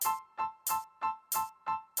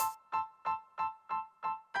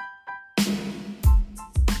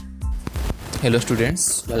Hello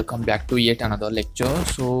students, welcome back to yet another lecture.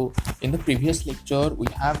 So in the previous lecture we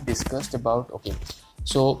have discussed about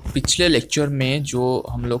पिछले lecture में जो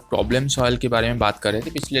हम लोग problem soil के बारे में बात कर रहे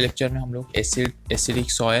थे, पिछले लेक्चर में हम लोग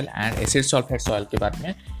acidic soil and acid sulphate soil के बारे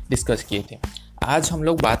में डिस्कस किए थे। आज हम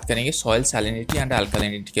लोग बात करेंगे सॉइल सैलिनिटी एंड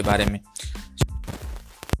अल्कलाइनिटी के बारे में।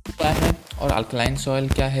 क्या है और अल्कलाइन सॉइल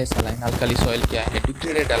क्या है, सलाइन अल्कली सॉइल क्या है,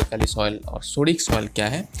 डिग्रेडेड अल्कली सॉइल और सोडिक सॉइल क्या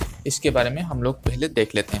है, इसके बारे में हम लोग पहले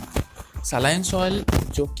देख लेते हैं। सलाइन सॉइल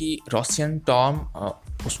जो कि रशियन टर्म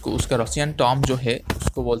उसका रशियन टर्म जो है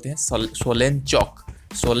उसको बोलते हैं सोलेन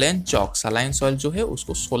चॉक। सलाइन सॉइल जो है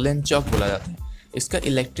उसको सोलेन चॉक बोला जाता है। इसका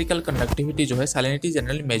इलेक्ट्रिकल कंडक्टिविटी जो है, salinity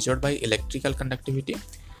generally measured by electrical conductivity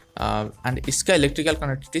and इसका इलेक्ट्रिकल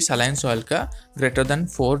कंडक्टिविटी सलाइन सॉइल का greater than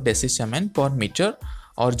 4 decisiemens per metre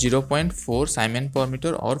और 0.4 साइमन पर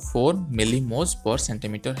मीटर और 4 मिलीमोल्स पर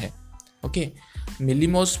सेंटीमीटर है। Okay,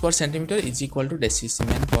 millimoles per centimetre is equal to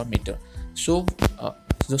decisiemens per metre. सो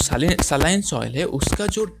जो saline soil है उसका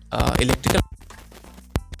जो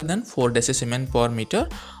electrical then 4 decisiemens per metre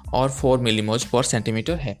और 4 मिलीमोल्स पर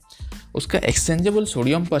सेंटीमीटर है। उसका एक्सचेंजेबल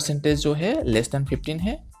सोडियम परसेंटेज जो है लेस देन 15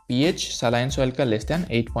 है। पीएच सलाइन सॉइल का लेस देन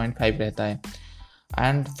 8.5 रहता है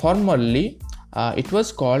and formally it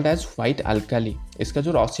was called as white alkali. इसका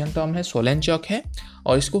जो रशियन टर्म है सोलेन चॉक है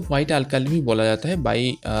और इसको व्हाइट अल्काली भी बोला जाता है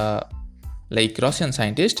by like Russian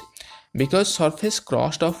scientist because surface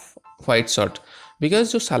crossed of white salt.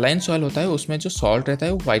 Because जो सलाइन सॉइल होता है उसमें जो सॉल्ट रहता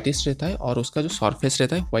है वो वाइटिश रहता है और उसका जो सरफेस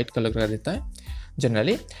रहता है वाइट कलर का रहता है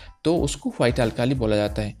जनरली, तो उसको व्हाइट अल्काली बोला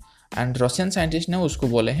जाता है। एंड रशियन साइंटिस्ट ने उसको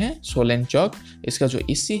बोले हैं सोलेन चॉक। इसका जो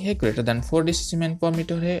ईसी है greater than 4 decisiemens per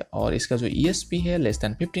metre है और इसका जो ईएसपी है लेस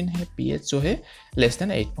देन 15 है। पीएच जो है लेस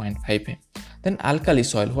देन 8.5 है। Then alkali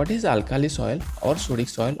soil, what is alkali soil और सोडिक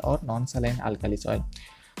सॉइल और non saline alkali soil?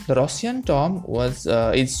 The Russian term was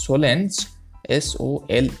is solonetz,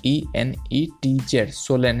 SOLENETZ,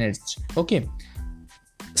 solonetz. Okay,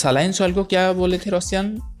 saline soil को क्या बोले थे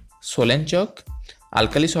Russian? Solonchak.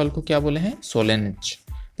 Alkali soil को क्या बोले हैं? सोलेनेट्ज।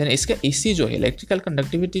 देन इसका ईसी जो है, इलेक्ट्रिकल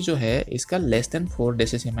कंडक्टिविटी जो है, इसका less than 4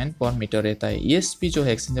 decisiemens per metre रहता है। ईएसपी जो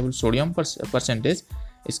है एक्सचेंजेबल सोडियम परसेंटेज,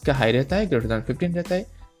 इसका हाई रहता है, ग्रेटर देन 15 रहता है।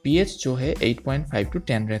 पीएच जो है 8.5 to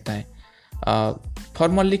 10 रहता है।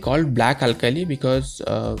 Formally called black alkali because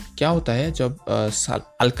क्या होता है जब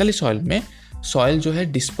अल्काली सॉइल में सॉइल जो है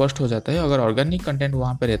डिस्पर्स्ड हो जाता है, अगर ऑर्गेनिक कंटेंट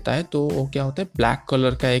वहाँ पे रहता है तो वो क्या होता है ब्लैक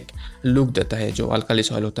कलर का एक लुक देता है जो अल्काली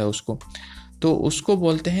सॉइल होता है उसको, तो उसको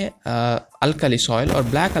बोलते हैं अल्काली सॉइल और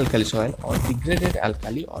ब्लैक अल्काली सॉइल और डिग्रेडेड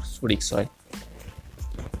अल्काली और sodic soil.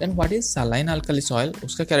 Then what is saline alkali soil?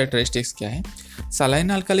 उसका कैरेक्टरिस्टिक्स क्या है? सलाइन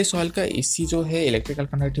अल्काली सॉइल का ईसी जो है electrical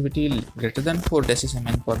conductivity greater than 4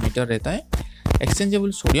 decisiemens per metre रहता है।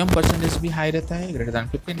 एक्सचेंजेबल सोडियम परसेंटेज भी हाई रहता है, ग्रेटर देन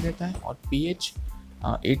 15 रहता है और pH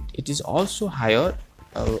it is also higher.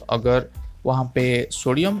 अगर वहाँ पे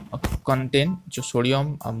सोडियम कंटेंट, जो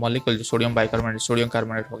सोडियम मॉलिक्यूल, जो सोडियम बाइकार्बोनेट, सोडियम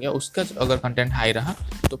कार्बोनेट हो गया, उसका अगर कंटेंट हाई रहा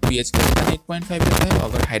तो पीएच ग्रेटर देन 8.5 रहता है।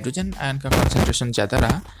 अगर हाइड्रोजन आयन का कंसंट्रेशन ज़्यादा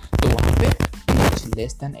रहा तो वहाँ पे पीएच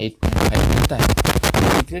लेस देन 8.5 होता है।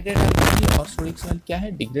 डिग्रेडेड अल्काली और सोडिक सॉइल क्या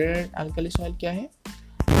है? डिग्रेडेड अल्काली सॉइल क्या है?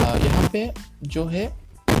 यहाँ पे जो है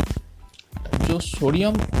जो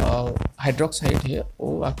सोडियम हाइड्रोक्साइड है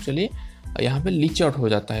वो एक्चुअली यहाँ पे लीच आउट हो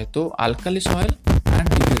जाता है। तो alkali soil and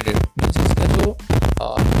degraded means इसका जो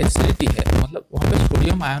एसिडिटी है, मतलब वहाँ पे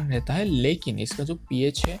सोडियम आयन रहता है लेकिन इसका जो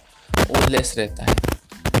पीएच है वो लेस रहता है।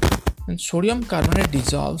 Sodium carbonate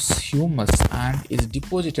dissolves humus and is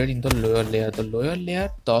deposited in the lower layer. The lower layer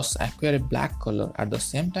thus acquire a black color. At the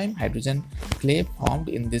same time, hydrogen clay formed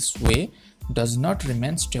in this way does not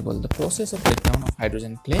remain stable. The process of breakdown of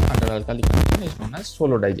hydrogen clay under alkali condition is known as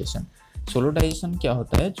solidization. Solidization क्या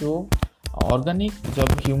होता है? जो organic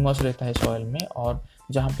जब humus रहता है soil में और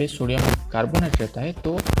जहाँ पे सोडियम कार्बोनेट रहता है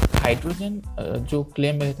तो हाइड्रोजन जो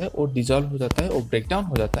क्ले में रहता है वो डिजॉल्व हो जाता है, वो ब्रेक डाउन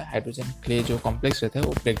हो जाता है। हाइड्रोजन क्ले जो कॉम्प्लेक्स रहता है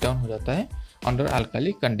वो ब्रेक डाउन हो जाता है अंडर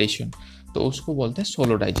अल्काली कंडीशन, तो उसको बोलते हैं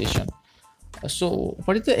solodization. So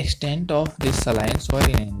what is the extent of this saline soil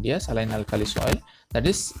in India? Saline alkali soil that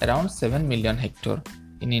is around 7 million hectare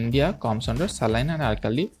in India comes under saline and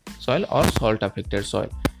alkali soil or salt affected soil.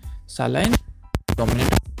 Saline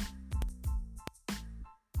dominant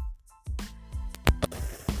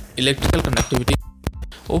electrical conductivity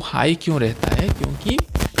वो high क्यों रहता है? क्योंकि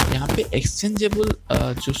यहाँ पे exchangeable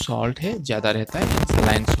जो salt है ज़्यादा रहता है in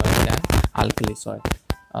saline soil and alkali soil.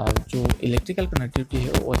 जो इलेक्ट्रिकल कंडक्टिविटी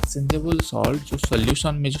है वो एक्सचेंजेबल सॉल्ट, जो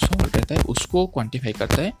सोल्यूशन में जो सॉल्ट रहता है उसको क्वांटिफाई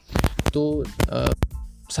करता है। तो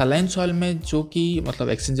सलाइन सॉइल में जो कि मतलब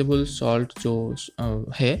एक्सचेंजेबल सॉल्ट जो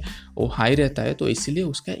है वो हाई रहता है, तो इसीलिए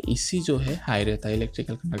उसका ईसी जो है हाई रहता है,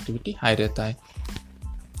 इलेक्ट्रिकल कंडक्टिविटी हाई रहता है।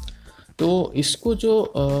 तो इसको जो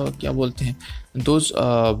क्या बोलते हैं, those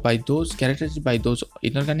by those characterized by those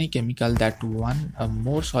inorganic chemical that one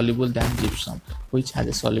more soluble than gypsum which has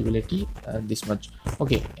a solubility this much.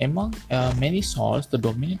 Okay, among many salts the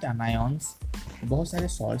dominant anions, बहुत सारे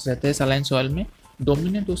salts रहते हैं saline soil में,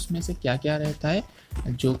 डोमिनेंट उसमें से क्या क्या रहता है,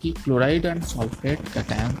 जो कि chloride and sulphate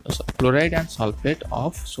cation, chloride and sulphate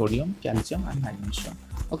of sodium, calcium and magnesium.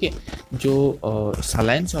 Okay, जो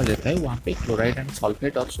सलाइन सॉइल रहता है वहाँ पे chloride and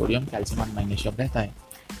sulphate of sodium, calcium and magnesium रहता है.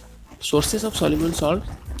 सोर्सेज ऑफ सॉल्युबल सॉल्ट,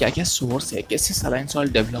 क्या क्या सोर्स है, कैसे सलाइन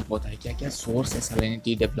सॉल्ट डेवलप होता है, क्या क्या सोर्स है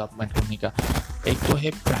सलाइनिटी डेवलपमेंट होने का. एक तो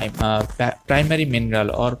है प्राइमरी मिनरल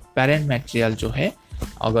और पेरेंट मटेरियल जो है,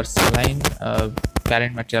 अगर सलाइन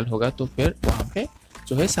पेरेंट मटेरियल होगा तो फिर वहाँ पे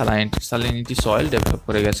जो है सलाइनिटी सॉइल डेवलप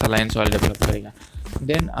करेगा, सलाइन सॉइल डेवलप करेगा.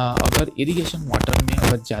 देन अगर इरिगेशन वाटर में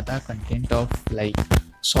अगर ज़्यादा कंटेंट ऑफ लाइक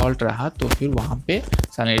सॉल्ट रहा तो फिर वहाँ पे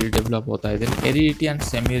सलाइनिटी डेवलप होता है. Then aridity and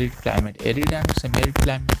semi arid climate, arid and semi arid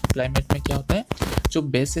climate में क्या होता है, जो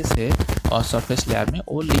बेसिस है और सरफेस लेयर में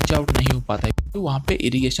वो लीच आउट नहीं हो पाता है, तो वहाँ पे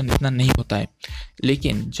इरिगेशन इतना नहीं होता है.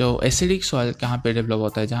 लेकिन जो एसिडिक सॉइल कहाँ पे डेवलप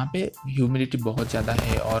होता है, जहाँ पे ह्यूमिडिटी बहुत ज़्यादा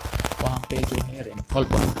है और वहाँ पे जो है रेनफॉल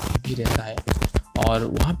बहुत भी रहता है, और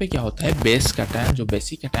वहाँ पे क्या होता है, बेस कैटायन, जो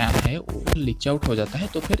बेसिक कैटायन है वो लीच आउट हो जाता है,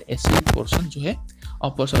 तो फिर एसिडिक पोर्शन जो है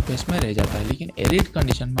अपर सरफेस में रह जाता है. लेकिन एरिड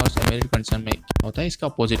कंडीशन में और सेमी एरिड कंडीशन में क्या होता है, इसका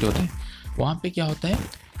अपोजिट होता है. वहाँ पे क्या होता है,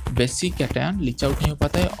 बेसिक कैटायन लीच आउट नहीं हो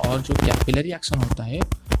पाता है, और जो कैपिलरी एक्शन होता है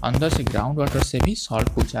अंदर से ग्राउंड वाटर से भी सॉल्ट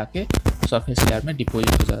को जाके सरफेस लेयर में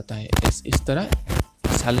डिपोजिट हो जाता है. इस तरह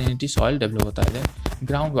सैलिनिटी सॉइल डेवलप होता है.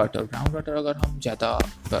 ग्राउंड वाटर अगर हम ज़्यादा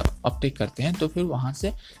अपटेक करते हैं तो फिर वहाँ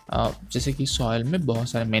से जैसे कि सॉइल में बहुत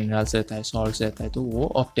सारे मिनरल्स रहता है, सॉल्ट्स रहता है, तो वो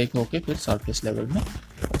अपटेक होके फिर सरफेस लेवल में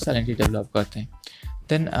सैलिनिटी डेवलप करते हैं.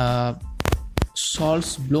 Then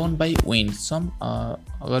salts blown by wind, सम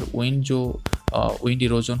अगर विंड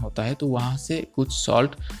इरोजन होता है तो वहाँ से कुछ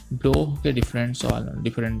सॉल्ट ब्लो होकर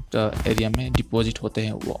डिफरेंट एरिया में डिपॉजिट होते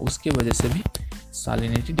हैं, उसके वजह से भी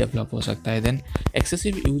सैलिनिटी डेवलप हो सकता है. Then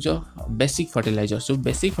excessive use of basic fertilisers, जो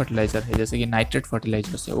बेसिक फर्टिलाइजर है जैसे कि नाइट्रेट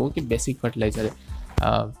फर्टिलाइजर्स है, वो कि बेसिक फर्टिलाइजर है,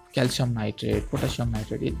 calcium nitrate, potassium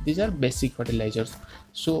nitrate, these are basic fertilisers.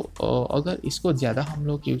 सो अगर इसको ज़्यादा हम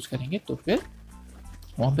लोग यूज़ करेंगे तो फिर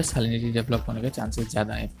वहाँ पे सैलिनिटी डेवलप होने के चांसेस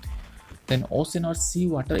ज़्यादा है. देन ओशन और सी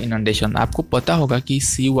वाटर इनंडेशन, आपको पता होगा कि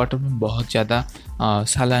सी वाटर में बहुत ज़्यादा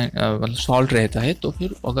सॉल्ट रहता है, तो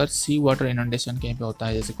फिर अगर सी वाटर इनंडेशन कहीं पे होता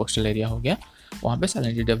है जैसे कोस्टल एरिया हो गया, वहाँ पे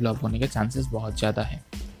सैलिनिटी डेवलप होने के चांसेस बहुत ज़्यादा है.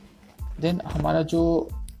 देन हमारा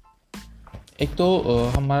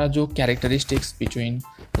जो characteristics between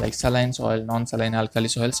like saline soil, non saline alkali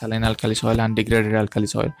soil and degraded alkali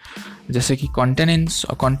soil, जैसे कि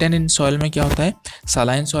कंटेंट इन सॉइल में क्या होता है,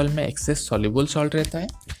 सलाइन सॉइल में एक्सेस सॉल्युबल सॉल्ट रहता है,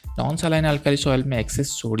 नॉन सलाइन अल्काली सॉइल में एक्सेस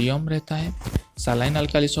सोडियम रहता है, सलाइन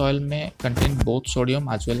अल्काली सॉइल में content both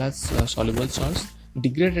sodium as well as soluble salts,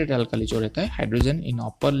 degraded alkali जो रहता है हाइड्रोजन इन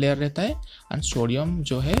अपर लेयर रहता है एंड सोडियम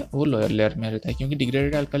जो है वो लोअर लेयर में रहता है, क्योंकि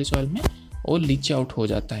डिग्रेडेड अल्काली सॉइल में वो लीच आउट हो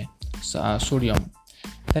जाता है sodium.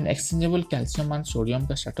 Then exchangeable calcium and sodium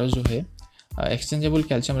का स्टेटस जो है, एक्सचेंजेबल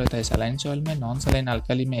कैल्शियम रहता है सलाइन सॉइल में, नॉन सलाइन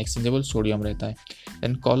अल्काली में एक्सचेंजेबल सोडियम रहता है.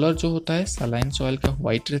 देन कलर जो होता है सलाइन सॉइल का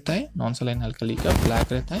वाइट रहता है, नॉन सलाइन अल्काली का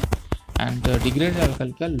ब्लैक रहता है, एंड डिग्रेडेड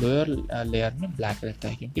अल्काली का लोअर लेयर में ब्लैक रहता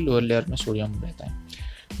है, क्योंकि लोअर लेयर में सोडियम रहता है.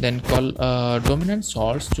 देन डोमिनेंट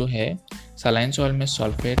सॉल्ट्स जो है सलाइन सॉइल में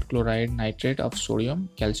sulphate, chloride, nitrate of sodium,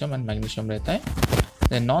 calcium and magnesium रहता है.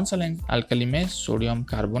 देन नॉन सलाइन अल्काली में सोडियम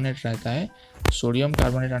कार्बोनेट रहता है, sodium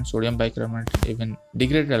carbonate and sodium bicarbonate even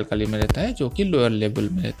degraded alkali में रहता है, जो कि लोअर लेवल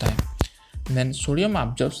में रहता है. देन सोडियम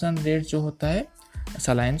एब्जॉर्प्शन रेट जो होता है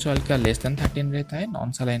सलाइन सॉइल का लेस देन 13 रहता है,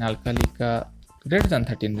 नॉन सलाइन अल्काली का ग्रेटर देन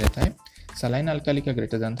 13 रहता है, सलाइन अल्काली का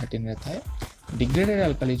ग्रेटर देन 13 रहता है, डिग्रेडेड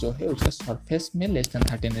अल्काली जो है उसका सरफेस में लेस देन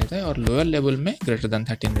 13 रहता है और लोअर लेवल में ग्रेटर देन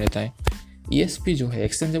 13 रहता है. ESP जो है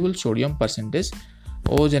एक्सचेंजेबल सोडियम परसेंटेज,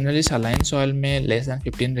 वो जनरली सलाइन सॉइल में लेस देन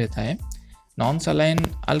 15 रहता है, non saline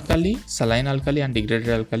alkali and degraded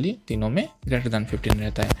alkali तीनों में ग्रेटर देन 15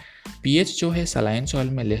 रहता है. pH जो है सलाइन सॉइल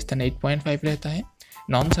में लेस देन 8.5 रहता है,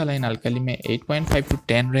 नॉन सलाइन अल्काली में 8.5 to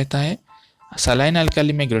 10 रहता है, सलाइन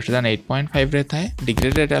अल्काली में ग्रेटर देन 8.5 रहता है,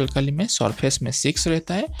 डिग्रेडेड अल्काली में सरफेस में 6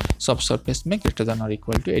 रहता है, सब सरफेस में ग्रेटर देन और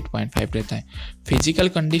इक्वल टू 8.5 रहता है. फिजिकल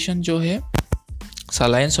कंडीशन जो है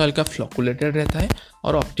सलाइन सॉइल का फ्लोकुलेटेड रहता है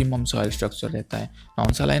और ऑप्टिमम सॉइल स्ट्रक्चर रहता है,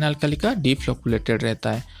 नॉन सलाइन अल्काली का डीफ्लोकुलेटेड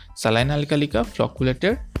रहता है, सलाइन अल्काली का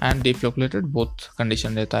फ्लोकुलेटेड एंड डीफ्लोकुलेटेड बोथ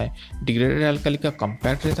कंडीशन रहता है, डिग्रेडेड अल्काली का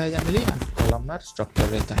कॉम्पैक्ट रहता है जनरली एंड कॉलमनर स्ट्रक्चर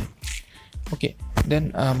रहता है. ओके,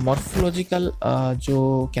 देन मॉर्फोलॉजिकल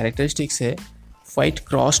जो कैरेक्टरिस्टिक्स है वाइट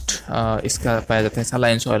क्रॉस्ट इसका पाया जाता है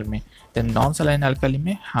सलाइन सॉइल में। देन नॉन सलाइन अल्कली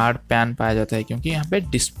में हार्ड पैन पाया जाता है क्योंकि यहाँ पे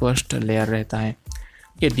डिस्पर्स्ड लेयर रहता है,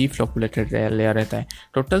 ओके, डीफ्लोकुलेटेड लेयर रहता है।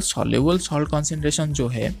 टोटल सॉल्युबल सॉल्ट कॉन्सेंट्रेशन जो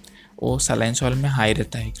है वो सलाइन सॉइल में हाई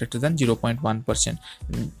रहता है, greater than 0.1%,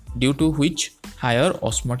 due to which higher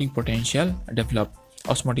osmotic potential develop,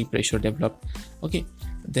 osmotic pressure develop, okay.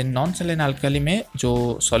 Then non saline alkali में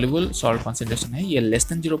जो सॉल्युबल सॉल्ट कॉन्सेंट्रेशन है ये लेस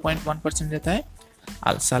देन 0.1% रहता है।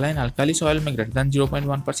 सलाइन अल्कली सॉइल में ग्रेटर देन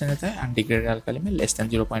 0.1% रहता है एंड डिग्रेडेड अल्कली में लेस देन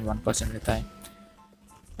 0.1% रहता है।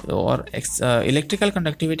 और इलेक्ट्रिकल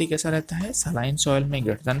कंडक्टिविटी कैसा रहता है, सलाइन सॉइल में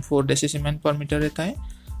ग्रेटर देन 4 डेसीसीमेन पर मीटर रहता है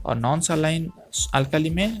और नॉन सलाइन अल्कली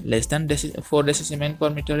में लेस देन 4 डेसीसीमेन पर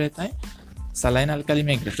मीटर रहता है। सलाइन अल्कली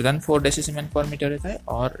में ग्रेटर देन 4 डेसीसीमेन पर मीटर रहता है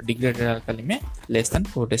और डिग्रेडेड अल्कली में लेस देन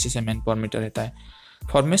 4 डेसीसीमेन पर मीटर रहता है।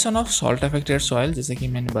 Formation of salt affected soil, जैसे कि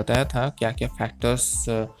मैंने बताया था क्या क्या factors,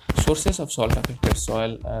 sources of salt affected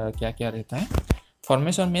soil क्या क्या रहता है।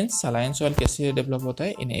 फॉर्मेशन मीन्स सलाइन सॉइल कैसे डेवलप होता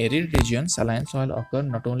है। इन arid region saline soil occur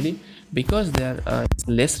not only because there is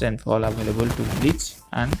less rainfall available to bleach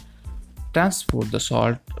and transport the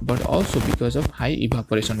salt but also because of high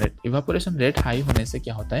evaporation rate. Evaporation rate high होने से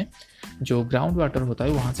क्या होता है, जो ground water होता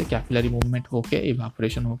है वहाँ से कैपिलरी मूवमेंट होके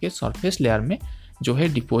इवापोरेशन होके सरफेस लेयर में जो है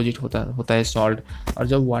डिपॉजिट होता है सॉल्ट, और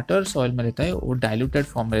जब वाटर सॉइल में रहता है वो डाइल्यूटेड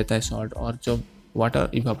फॉर्म में रहता है सॉल्ट, और जब वाटर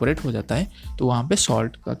इवापोरेट हो जाता है तो वहाँ पे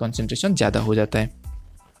सॉल्ट का कंसंट्रेशन ज़्यादा हो जाता है।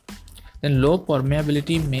 देन लो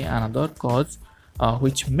परमेबिलिटी में another cause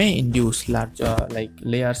which may induce large like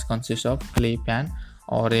layers consist of clay pan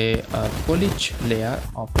or a polish layer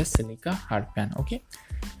of a silica hard pan, okay.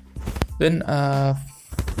 Then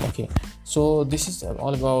okay, so this is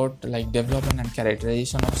all about like development and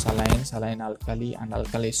characterization of saline alkali and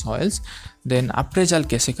alkali soils. Then appraisal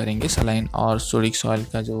कैसे करेंगे saline और sodic soil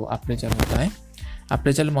का जो appraisal होता है।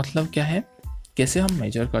 appraisal मतलब क्या है, कैसे हम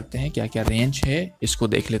मेजर करते हैं, क्या क्या रेंज है इसको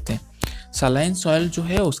देख लेते हैं। सलाइन सॉइल जो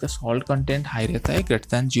है उसका सॉल्ट कंटेंट हाई रहता है, ग्रेटर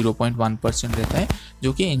दैन 0.1% रहता है,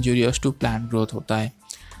 जो कि इंजूरियस टू प्लांट ग्रोथ होता है।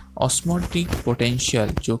 ऑस्मोटिक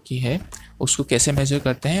पोटेंशियल जो कि है उसको कैसे मेजर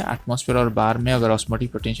करते हैं, एटमॉस्फेयर और बार में अगर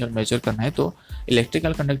ऑस्मोटिक पोटेंशियल मेजर करना है तो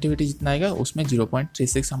इलेक्ट्रिकल कंडक्टिविटी जितना आएगा उसमें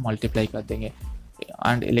 0.36 हम मल्टीप्लाई कर देंगे,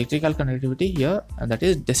 and electrical conductivity here that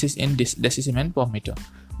is in डेसीसीमेन पर metre,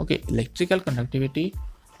 okay. Electrical conductivity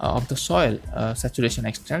of the soil saturation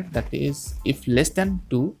extract, that is if less than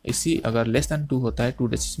 2, इसी अगर less than 2 होता है 2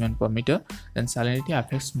 डेसीसीमेन पर metre, then salinity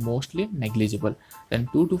affects mostly negligible. then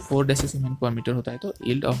 2 to 4 डेसीसीमेन पर metre होता है तो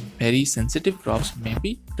yield of very sensitive crops may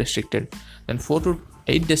be restricted. then 4 to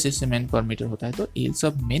 8 डेसीसीमेन पर मीटर होता है तो yields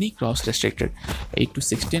of many crops restricted. 8 to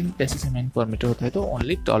 16 डेसीसीमेन पर मीटर होता है तो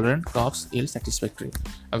only tolerant crops yield satisfactory.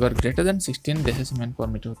 अगर greater than 16 डेसीसीमेन पर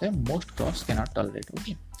मीटर होता है most crops cannot tolerate,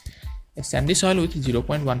 okay. A sandy soil with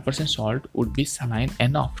 0.1% salt would be saline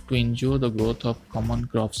enough to ensure the growth of common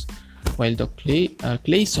crops, while the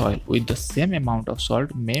clay soil with the same amount of salt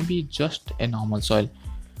may be just a normal soil.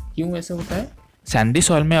 क्यों ऐसा होता है, Sandy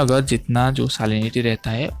soil में अगर जितना जो salinity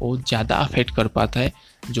रहता है वो ज़्यादा अफेक्ट कर पाता है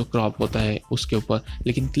जो क्रॉप होता है उसके ऊपर,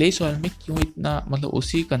 लेकिन क्ले सॉइल में क्यों इतना, मतलब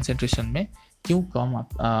उसी कंसेंट्रेशन में क्यों कम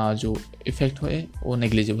जो इफेक्ट है वो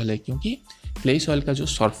नेग्लिजिबल है, क्योंकि क्ले सॉइल का जो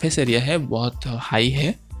सरफेस एरिया है बहुत हाई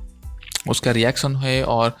है, उसका रिएक्शन है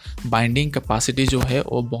और बाइंडिंग कैपेसिटी जो है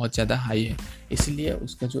वो बहुत ज़्यादा हाई है, इसलिए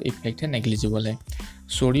उसका जो इफेक्ट है नेग्लिजिबल है।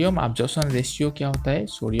 सोडियम अब्जॉर्प्शन रेशियो क्या होता है,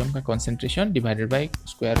 सोडियम का concentration divided by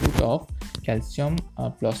square root of calcium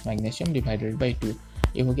plus magnesium divided by 2,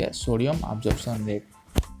 ये हो गया sodium absorption rate.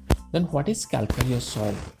 Then what is calcareous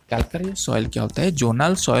soil, calcareous soil क्या होता है,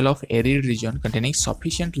 zonal soil of arid region containing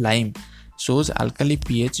sufficient lime shows alkali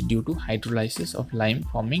pH due to hydrolysis of lime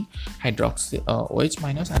forming hydroxy OH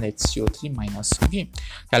minus and HCO3 minus, okay.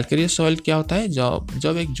 Calcareous soil क्या होता है,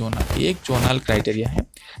 जब एक zonal criteria है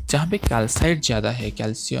जहाँ पे कैल्साइट ज़्यादा है,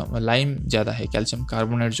 कैल्शियम लाइम ज़्यादा है, कैल्शियम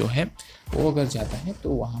कार्बोनेट जो है वो अगर ज़्यादा है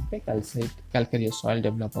तो वहाँ पे कैल्केरियस सॉइल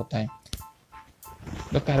डेवलप होता है।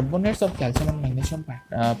 The carbonates of calcium and magnesium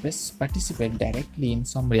participate directly in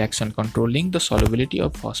some reaction controlling the solubility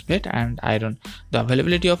of phosphate and iron. The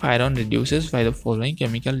availability of iron reduces by the following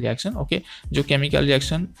chemical reaction, okay. जो chemical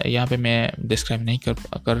reaction यहाँ पे मैं describe नहीं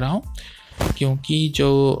कर रहा हूँ, क्योंकि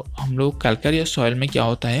जो हम लोग calcareous soil में क्या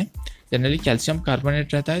होता है, जनरली कैल्शियम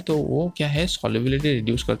कार्बोनेट रहता है तो वो क्या है solubility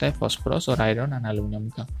reduce करता है फॉस्फोरस और आयरन एंड एल्यूमिनियम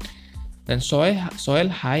का। Then soil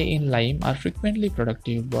high in lime are frequently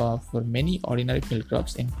productive for many ordinary field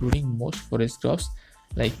crops, including most forage crops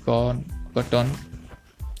like corn, cotton,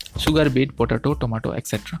 sugar beet, potato, tomato,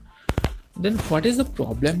 etc. Then what is the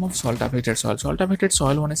problem of salt affected soil? Salt affected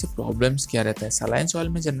soil होने से problems क्या रहता है, saline soil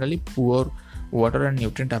में generally poor water and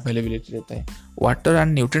nutrient availability रहता है। Water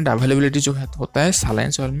and nutrient availability जो है होता है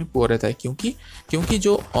सलाइन सॉइल में पुअर रहता है, क्योंकि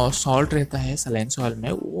जो सॉल्ट रहता है सलाइन सॉइल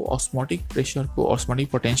में वो ऑस्मोटिक प्रेशर को,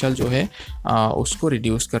 ऑस्मोटिक पोटेंशियल जो है उसको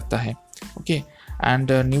रिड्यूस करता है। Okay,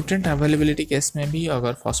 and nutrient availability case में भी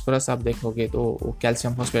अगर फॉस्फोरस आप देखोगे तो वो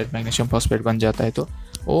कैल्शियम फॉस्फेट, मैग्नीशियम फॉस्फेट बन जाता है, तो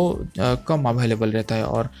वो कम अवेलेबल रहता है।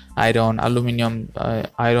 और iron, aluminium,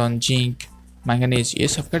 iron, zinc, manganese, ये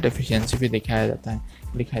सब का डेफिशिएंसी भी दिखाई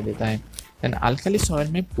देता है। देन अल्कली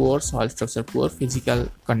सॉइल में poor soil structure, poor physical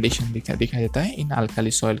condition दिखाई देता है इन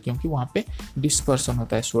अल्कली सॉइल, क्योंकि वहाँ पे डिस्पर्सन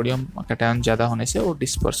होता है, सोडियम कैटायन ज़्यादा होने से वो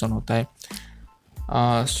डिस्पर्सन होता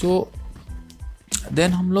है। सो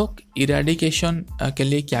देन हम लोग इरेडिकेशन के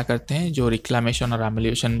लिए क्या करते हैं, जो रिक्लामेशन और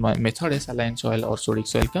एमेलियोरेशन मेथड है सलाइन सॉइल और सोडिक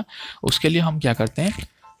सॉइल का, उसके लिए हम क्या करते हैं,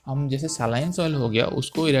 हम जैसे सलाइन सॉइल हो गया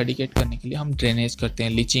उसको इरेडिकेट करने के लिए हम ड्रेनेज करते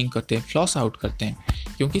हैं, लीचिंग करते हैं, फ्लॉस आउट करते हैं,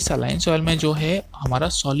 क्योंकि सलाइन सॉइल में जो है हमारा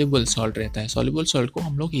सॉल्युबल सॉल्ट रहता है। सॉल्युबल सॉल्ट को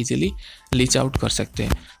हम लोग इजीली लीच आउट कर सकते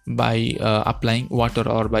हैं बाय अप्लाइंग वाटर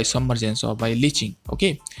और बाय सबमर्जेंस और बाय लीचिंग।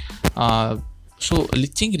 ओके, सो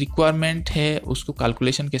लीचिंग रिक्वायरमेंट है, उसको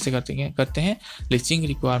कैलकुलेशन कैसे करते हैं leaching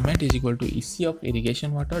requirement is equal to EC of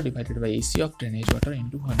irrigation water divided by EC of drainage water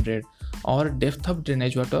into 100 और depth of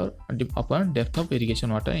drainage water upon depth of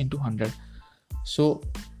irrigation water into 100। सो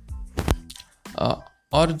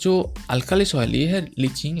और जो alkali soil ये है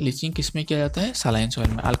लीचिंग किस में किया जाता है, सलाइन सॉइल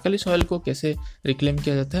में। अल्कली सॉइल को कैसे रिक्लेम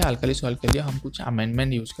किया जाता है, अल्कली सॉइल के लिए हम कुछ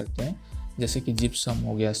अमेंडमेंट यूज़ करते हैं, जैसे कि जिप्सम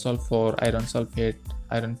हो गया, sulphur, iron sulphate,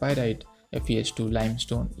 iron pyrite, FeS2,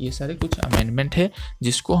 limestone, ये सारे कुछ अमेंडमेंट है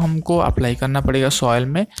जिसको हमको अप्लाई करना पड़ेगा सॉइल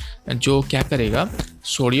में, जो क्या करेगा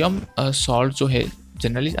सोडियम सॉल्ट जो है,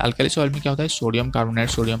 जनरली अल्कली सॉइल में क्या होता है सोडियम कार्बोनेट,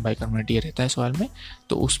 सोडियम बाइकार्बोनेट ये रहता है सॉइल में,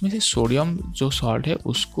 तो उसमें से सोडियम जो सॉल्ट है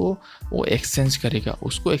उसको वो एक्सचेंज करेगा।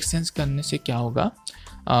 उसको एक्सचेंज करने से क्या होगा,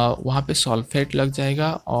 वहाँ पे सल्फेट लग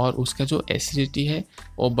जाएगा और उसका जो एसिडिटी है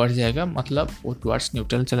वो बढ़ जाएगा, मतलब वो टुवर्ड्स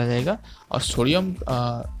न्यूट्रल चला जाएगा। और सोडियम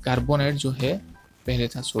कार्बोनेट जो है, पहले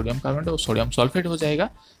था सोडियम कार्बोनेट, वो सोडियम सल्फेट हो जाएगा।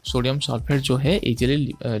 सोडियम सल्फेट जो है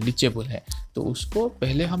इजीली लीचेबल है, तो उसको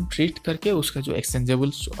पहले हम ट्रीट करके उसका जो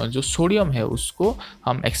एक्सचेंजेबल जो सोडियम है उसको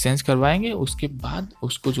हम एक्सचेंज करवाएंगे, उसके बाद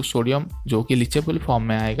उसको जो सोडियम जो कि लीचेबल फॉर्म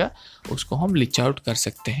में आएगा उसको हम लीच आउट कर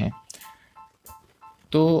सकते हैं।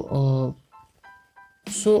 तो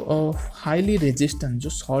हाईली रेजिस्टेंट जो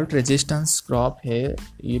सॉल्ट रेजिस्टेंस क्रॉप है,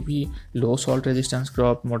 ये भी लो salt resistance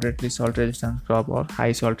crop, moderately salt resistance crop और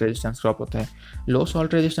हाई सॉल्ट रेजिस्टेंस क्रॉप होता है। लो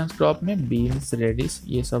सॉल्ट रेजिस्टेंस क्रॉप में बीन्स, रेडिश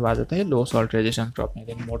ये सब आ जाता है लो सॉल्ट रेजिस्टेंस क्रॉप में।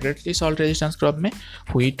 Then moderately salt resistance crop में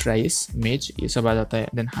व्हीट, राइस, मेज ये सब आ जाता है।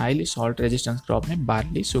 Then highly salt resistance crop में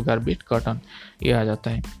बार्ली, शुगर बीट, कॉटन ये आ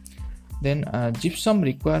जाता है। देन जिप्सम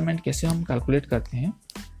रिक्वायरमेंट कैसे हम कैलकुलेट करते हैं,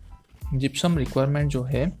 जिप्सम रिक्वायरमेंट जो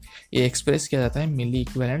है ये एक्सप्रेस किया जाता है मिली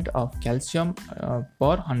इक्विवेलेंट ऑफ कैल्शियम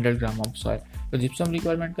पर 100 ग्राम ऑफ सॉइल। तो जिप्सम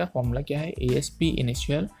रिक्वायरमेंट का फॉर्मूला क्या है, ASP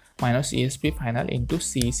initial minus ASP final into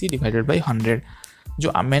CEC divided by 100। जो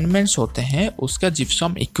अमेंडमेंट्स होते हैं उसका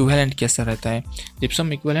जिप्सम इक्विवेलेंट कैसा रहता है,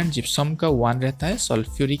 जिप्सम इक्विवेलेंट जिप्सम का 1 रहता है,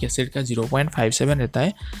 सल्फ्यूरिक एसिड का 0.57 रहता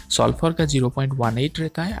है, सल्फर का 0.18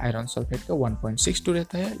 रहता है, आयरन सल्फेट का 1.62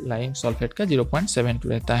 रहता है, लाइम सल्फेट का 0.72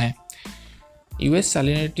 रहता है। US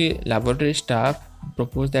salinity laboratory staff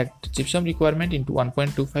proposed that gypsum requirement into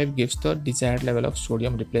 1.25 gives the desired level of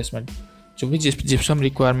sodium replacement। जो भी जिप्सम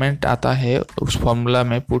रिक्वायरमेंट आता है उस फॉर्मूला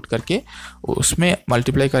में पुट करके उसमें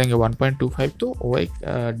मल्टीप्लाई करेंगे 1.25, तो वो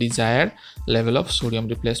एक desired level of sodium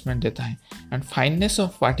replacement देता है। And fineness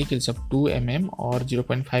of particles of 2 mm और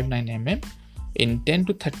 0.59 mm in 10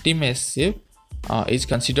 to 30 massive is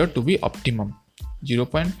considered to be optimum.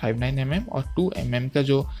 0.59 mm और 2 mm का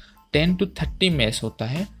जो 10 to 30 मेस होता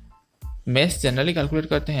है, मेस जनरली कैलकुलेट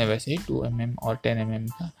करते हैं वैसे ही 2 mm और 10 mm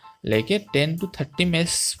का, लेके 10 to 30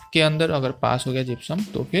 मेस के अंदर अगर पास हो गया जिप्सम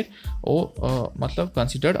तो फिर वो मतलब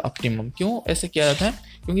कंसिडर्ड ऑप्टिमम। क्यों ऐसे किया जाता है,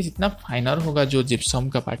 क्योंकि जितना फाइनर होगा जो जिप्सम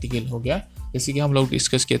का पार्टिकल हो गया, जैसे कि हम लोग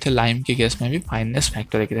डिस्कस किए थे लाइम के केस में भी फाइननेस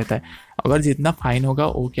फैक्टर एक रहता है, अगर जितना फाइन होगा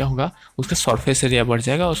वो क्या होगा उसका सरफेस एरिया बढ़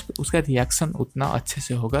जाएगा, उसका रिएक्शन उतना अच्छे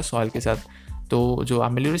से होगा सॉइल के साथ, तो जो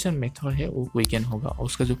अमेलियोरेशन मेथड है वो वीकेंड होगा,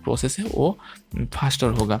 उसका जो प्रोसेस है वो फास्टर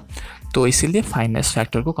होगा, तो इसीलिए फाइननेस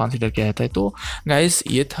फैक्टर को कंसीडर किया जाता है। तो गाइस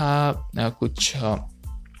ये था कुछ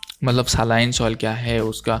मतलब सलाइन सॉइल क्या है,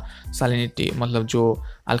 उसका सैलिनिटी मतलब जो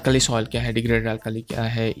अल्कली सॉइल क्या है, डिग्रेडेड अल्कली क्या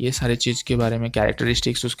है, ये सारे चीज़ के बारे में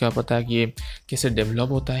कैरेक्टरिस्टिक्स उसका पता कि ये कैसे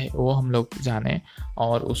डेवलप होता है वो हम लोग जाने,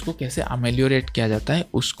 और उसको कैसे अमेलियोरेट किया जाता है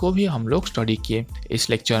उसको भी हम लोग स्टडी किए इस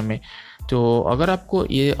लेक्चर में। तो अगर आपको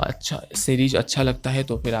ये अच्छा सीरीज अच्छा लगता है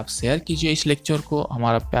तो फिर आप शेयर कीजिए इस लेक्चर को,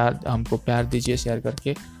 हमको प्यार दीजिए शेयर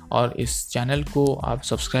करके, और इस चैनल को आप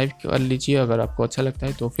सब्सक्राइब कर लीजिए अगर आपको अच्छा लगता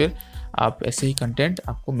है, तो फिर आप ऐसे ही कंटेंट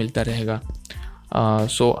आपको मिलता रहेगा।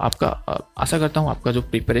 सो आपका आशा करता हूँ आपका जो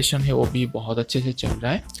प्रिपरेशन है वो भी बहुत अच्छे से चल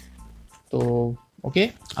रहा है। तो okay,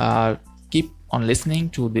 keep on listening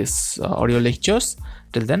to this audio lectures.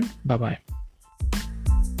 Till then, bye bye.